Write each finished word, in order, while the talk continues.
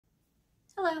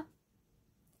Hello!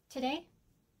 Today,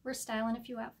 we're styling a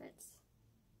few outfits.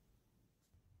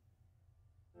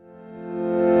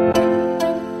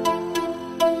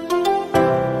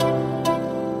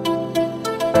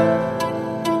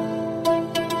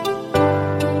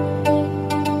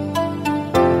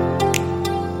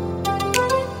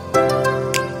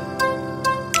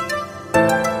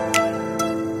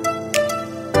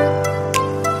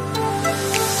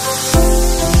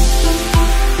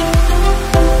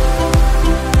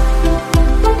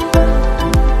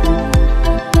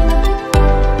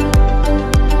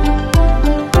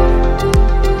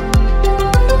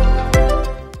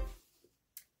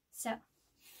 So,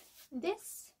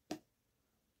 this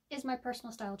is my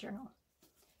personal style journal,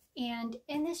 and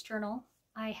in this journal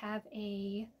I have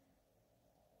a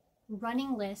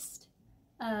running list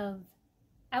of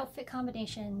outfit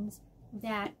combinations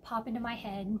that pop into my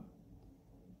head,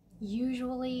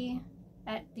 usually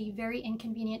at the very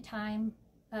inconvenient time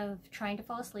of trying to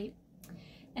fall asleep.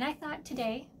 And I thought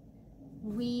today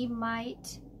we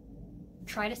might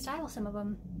try to style some of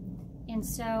them. And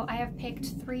so I have picked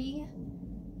 3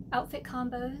 outfit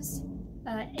combos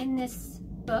in this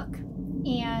book,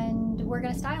 and we're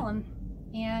gonna style them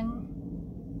and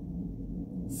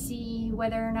see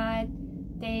whether or not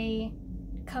they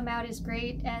come out as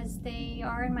great as they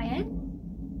are in my head.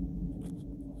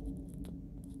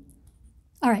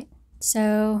 All right,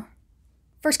 so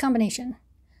first combination.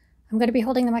 I'm going to be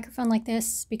holding the microphone like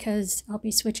this because I'll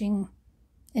be switching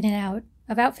in and out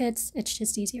of outfits. It's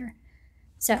just easier.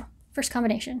 So first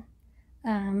combination.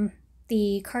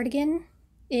 The cardigan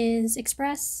is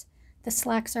express, the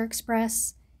slacks are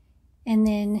express, and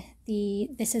then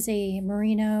this is a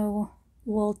merino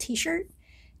wool t-shirt.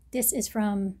 This is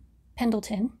from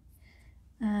Pendleton.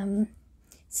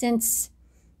 Since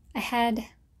I had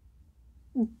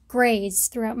grays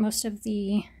throughout most of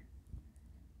the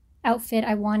outfit,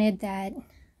 I wanted that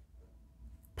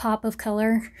pop of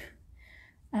color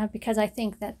because I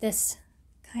think that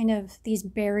these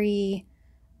berry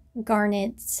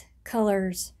garnets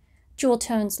colors, jewel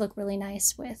tones look really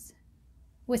nice with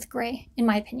gray, in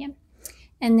my opinion.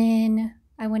 And then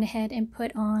I went ahead and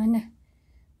put on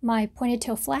my pointed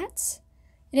toe flats.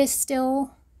 It is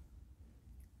still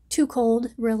too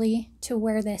cold really to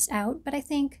wear this out, but I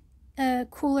think a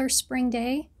cooler spring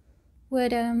day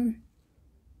would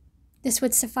this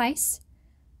would suffice.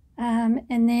 And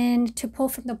then to pull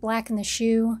from the black in the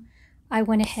shoe, I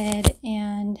went ahead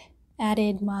and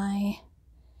added my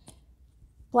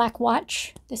black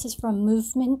watch. This is from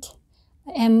Movement,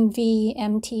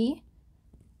 MVMT.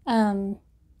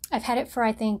 I've had it for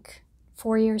I think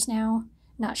 4 years now.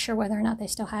 Not sure whether or not they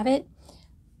still have it,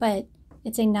 but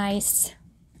it's a nice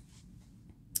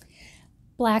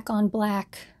black on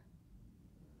black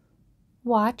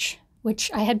watch,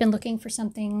 which I had been looking for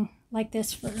something like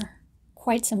this for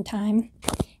quite some time.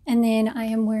 And then I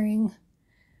am wearing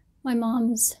my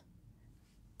mom's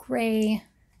gray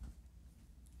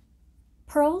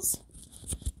pearls,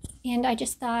 and I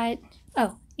just thought,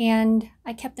 oh, and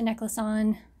I kept the necklace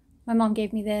on. My mom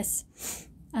gave me this.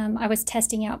 I was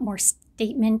testing out more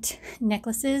statement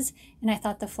necklaces, and I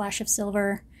thought the flash of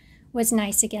silver was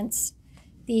nice against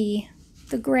the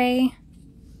gray.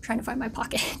 I'm trying to find my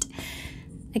pocket.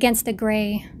 Against the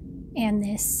gray and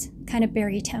this kind of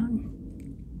berry tone.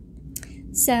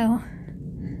 So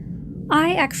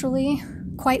I actually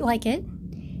quite like it.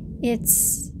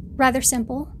 It's rather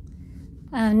simple,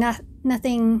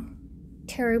 nothing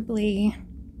terribly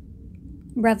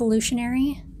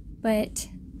revolutionary, but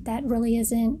that really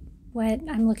isn't what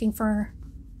I'm looking for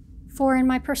in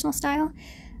my personal style.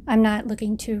 I'm not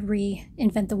looking to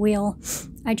reinvent the wheel.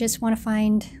 I just want to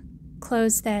find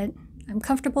clothes that I'm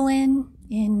comfortable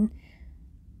in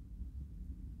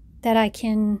that I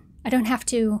don't have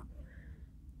to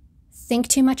think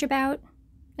too much about,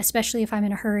 especially if I'm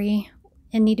in a hurry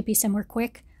and need to be somewhere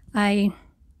quick.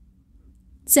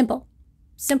 Simple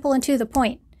and to the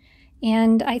point.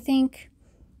 And I think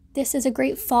this is a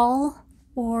great fall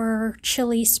or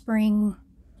chilly spring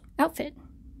outfit.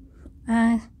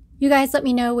 You guys let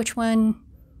me know which one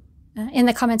in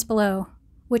the comments below,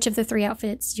 which of the 3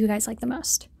 outfits you guys like the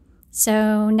most.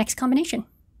 So next combination.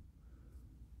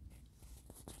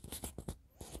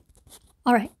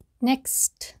 All right,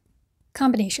 next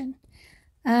combination.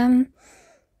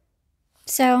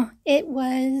 So it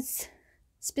was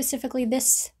specifically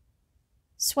this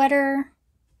sweater.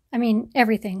 I mean,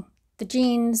 everything, the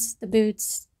jeans, the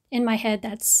boots. In my head,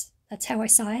 that's how I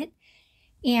saw it.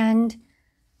 And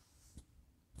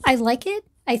I like it.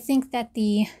 I think that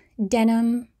the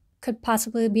denim could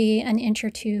possibly be an inch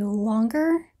or 2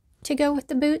 longer to go with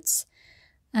the boots.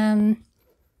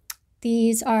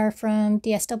 These are from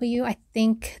DSW. I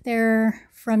think they're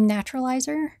from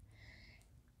Naturalizer.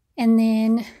 And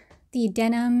then the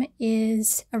denim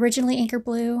is originally Anchor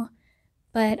Blue,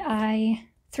 but I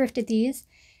thrifted these.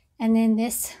 And then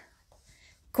this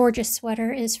gorgeous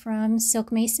sweater is from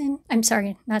Silk Mason. I'm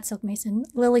sorry, not Silk Mason,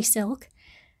 Lily Silk.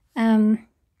 And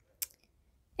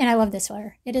I love this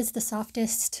sweater. It is the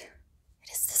softest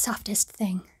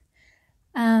thing.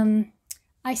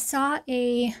 I saw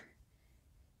a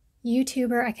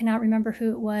YouTuber, I cannot remember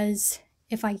who it was.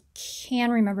 If I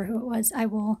can remember who it was, I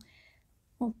will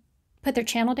put their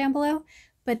channel down below.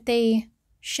 But they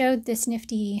showed this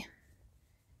nifty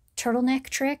turtleneck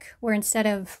trick where instead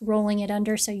of rolling it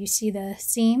under so you see the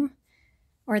seam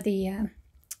or the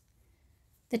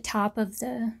top of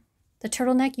the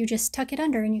turtleneck, you just tuck it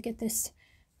under and you get this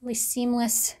really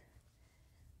seamless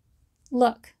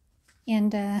look.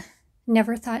 And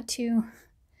never thought to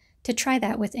try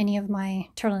that with any of my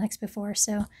turtlenecks before.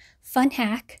 So fun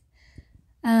hack.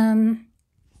 I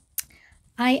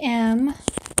am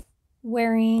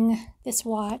wearing this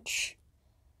watch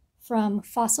from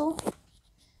Fossil.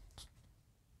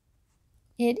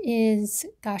 It is,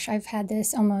 gosh, I've had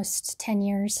this almost 10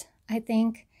 years, I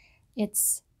think.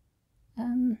 It's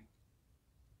one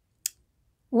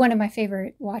of my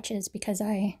favorite watches because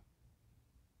I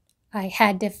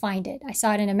had to find it. I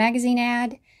saw it in a magazine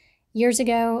ad years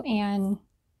ago, and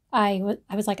I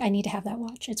was like, I need to have that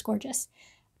watch. It's gorgeous.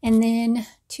 And then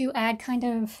to add kind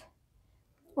of,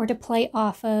 or to play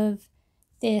off of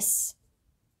this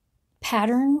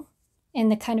pattern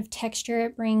and the kind of texture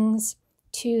it brings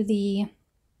to the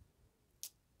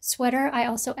sweater, I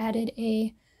also added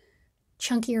a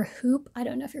chunkier hoop. I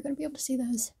don't know if you're going to be able to see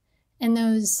those. And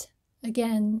those,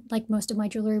 again, like most of my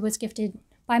jewelry, was gifted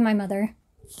by my mother.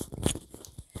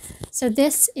 So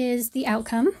this is the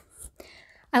outcome.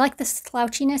 I like the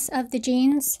slouchiness of the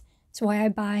jeans. That's why I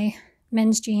buy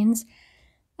men's jeans.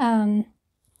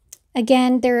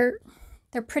 Again, they're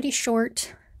pretty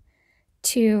short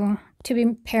to be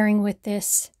pairing with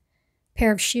this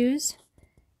pair of shoes,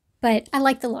 but I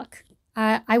like the look.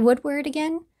 I would wear it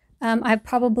again. I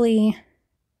probably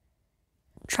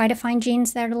try to find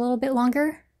jeans that are a little bit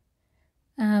longer,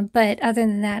 but other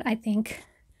than that, I think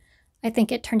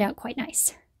it turned out quite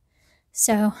nice.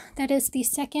 So that is the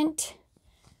second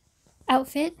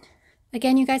outfit.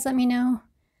 Again, you guys let me know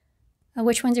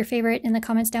which one's your favorite in the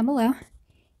comments down below.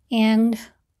 And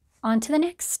on to the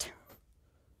next.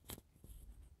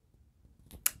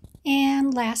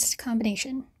 And last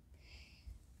combination.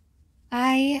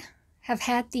 I have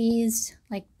had these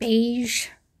like beige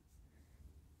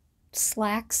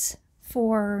slacks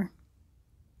for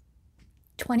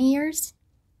 20 years,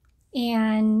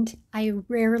 and I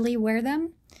rarely wear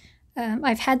them.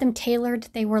 I've had them tailored.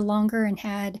 They were longer and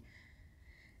had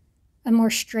a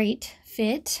more straight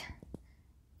fit.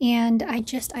 And I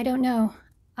don't know.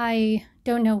 I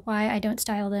don't know why I don't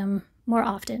style them more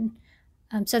often.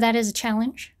 So that is a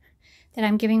challenge that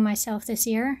I'm giving myself this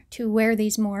year, to wear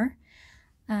these more.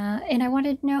 And I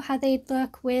wanted to know how they'd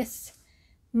look with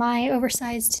my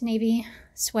oversized navy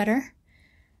sweater.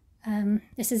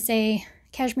 This is a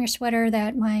cashmere sweater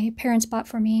that my parents bought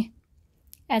for me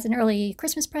as an early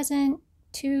Christmas present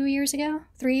 3 years ago,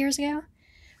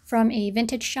 from a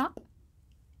vintage shop.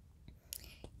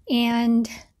 And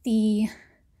the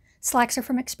slacks are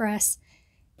from Express.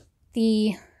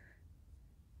 The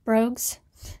Brogues,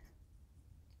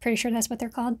 pretty sure that's what they're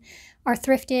called, are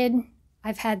thrifted.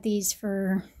 I've had these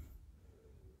for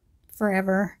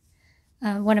forever.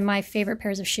 One of my favorite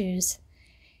pairs of shoes.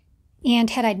 And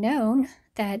had I known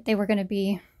that they were going to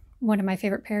be one of my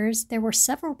favorite pairs, there were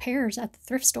several pairs at the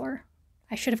thrift store.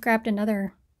 I should have grabbed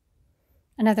another,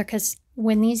 because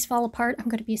when these fall apart, I'm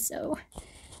going to be so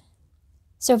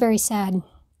very sad.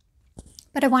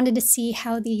 But I wanted to see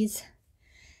how these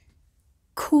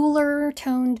cooler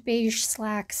toned beige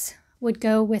slacks would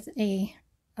go with a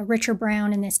richer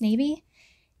brown in this navy.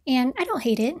 And I don't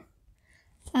hate it.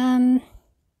 I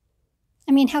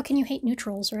mean, how can you hate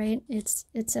neutrals, right? It's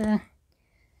a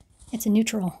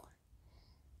neutral.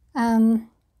 I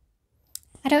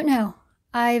don't know.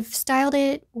 I've styled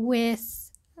it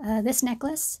with this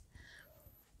necklace,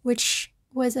 which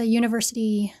was a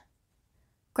university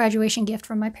graduation gift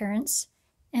from my parents.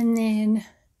 And then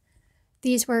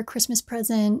these were a Christmas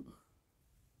present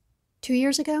 2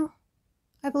 years ago,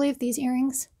 I believe, these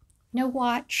earrings. No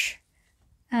watch.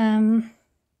 Am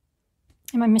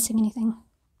I missing anything?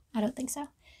 I don't think so.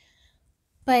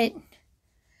 But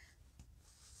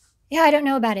yeah, I don't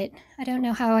know about it. I don't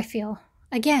know how I feel.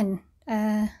 Again,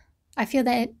 I feel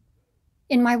that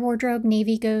in my wardrobe,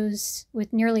 navy goes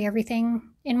with nearly everything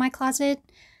in my closet.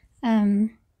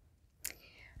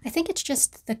 I think it's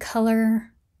just the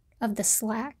color of the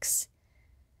slacks.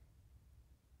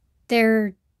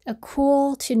 They're a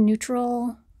cool to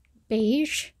neutral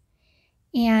beige,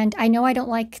 and I know I don't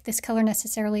like this color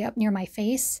necessarily up near my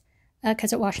face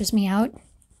because it washes me out,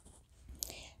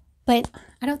 but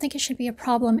I don't think it should be a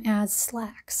problem as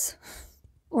slacks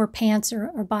or pants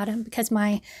or bottom, because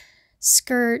my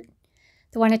skirt,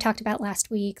 the one I talked about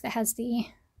last week that has the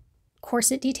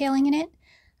corset detailing in it,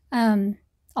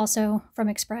 also from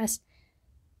Express,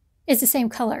 is the same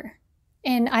color.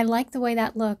 And I like the way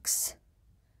that looks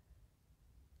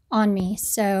on me,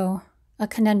 so a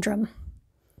conundrum.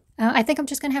 I think I'm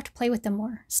just going to have to play with them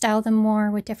more, style them more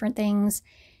with different things,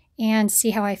 and see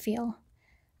how I feel.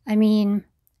 I mean,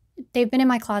 they've been in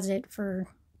my closet for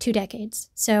 2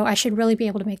 decades, so I should really be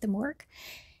able to make them work.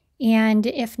 And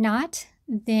if not,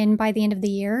 then by the end of the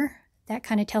year, that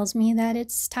kind of tells me that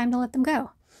it's time to let them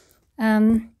go.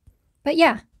 But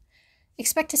yeah,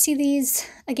 expect to see these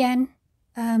again,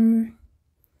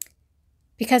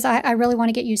 because I really want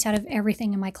to get use out of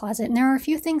everything in my closet. And there are a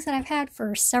few things that I've had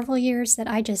for several years that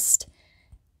I just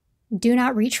do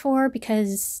not reach for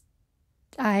because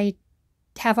I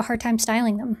have a hard time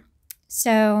styling them.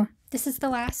 So this is the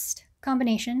last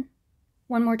combination.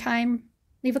 One more time,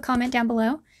 leave a comment down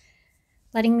below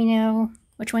letting me know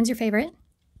which one's your favorite.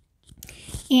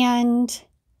 And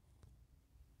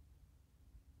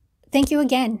thank you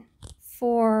again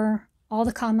for all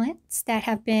the comments that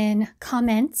have been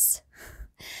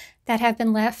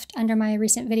left under my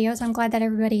recent videos. I'm glad that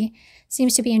everybody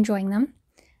seems to be enjoying them.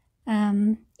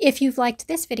 If you've liked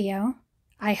this video,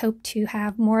 I hope to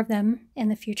have more of them in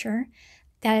the future.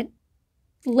 That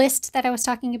list that I was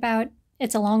talking about,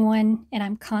 it's a long one, and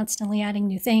I'm constantly adding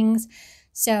new things.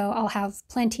 So I'll have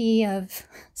plenty of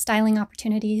styling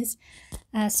opportunities.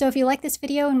 So if you like this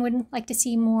video and would like to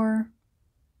see more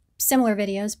similar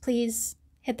videos, please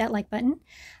hit that like button.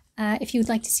 If you'd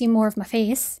like to see more of my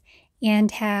face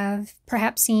and have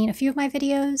perhaps seen a few of my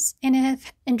videos and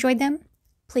have enjoyed them,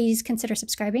 please consider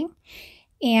subscribing.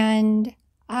 And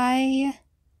I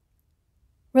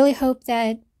really hope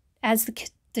that as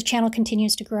the channel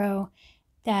continues to grow,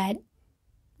 that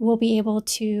we'll be able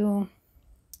to,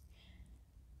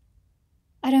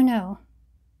 I don't know,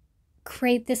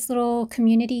 create this little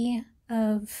community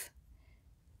of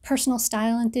personal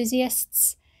style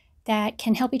enthusiasts that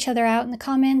can help each other out in the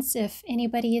comments if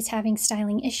anybody is having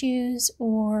styling issues,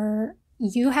 or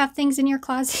you have things in your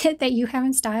closet that you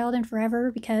haven't styled in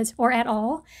forever or at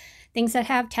all, things that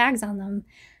have tags on them,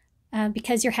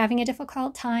 because you're having a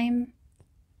difficult time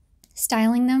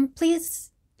styling them. Please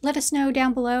let us know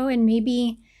down below, and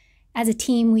maybe as a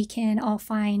team we can all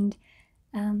find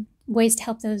ways to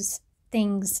help those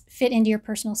things fit into your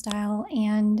personal style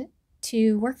and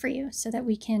to work for you, so that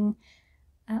we can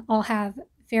all have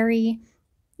very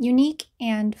unique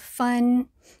and fun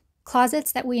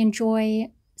closets that we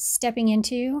enjoy stepping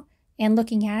into and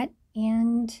looking at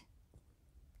and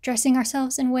dressing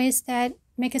ourselves in ways that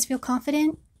make us feel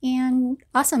confident and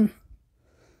awesome.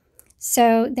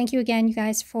 So thank you again, you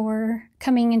guys, for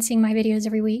coming and seeing my videos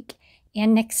every week.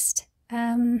 And next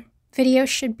video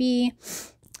should be,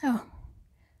 I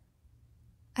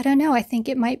don't know, I think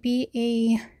it might be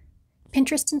a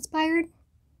Pinterest inspired,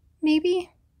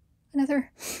 maybe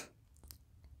another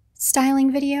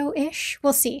styling video-ish.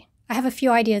 We'll see. I have a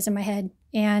few ideas in my head,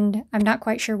 and I'm not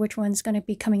quite sure which one's going to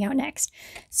be coming out next.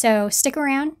 So stick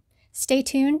around, stay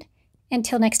tuned.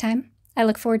 Until next time, I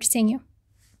look forward to seeing you.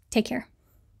 Take care.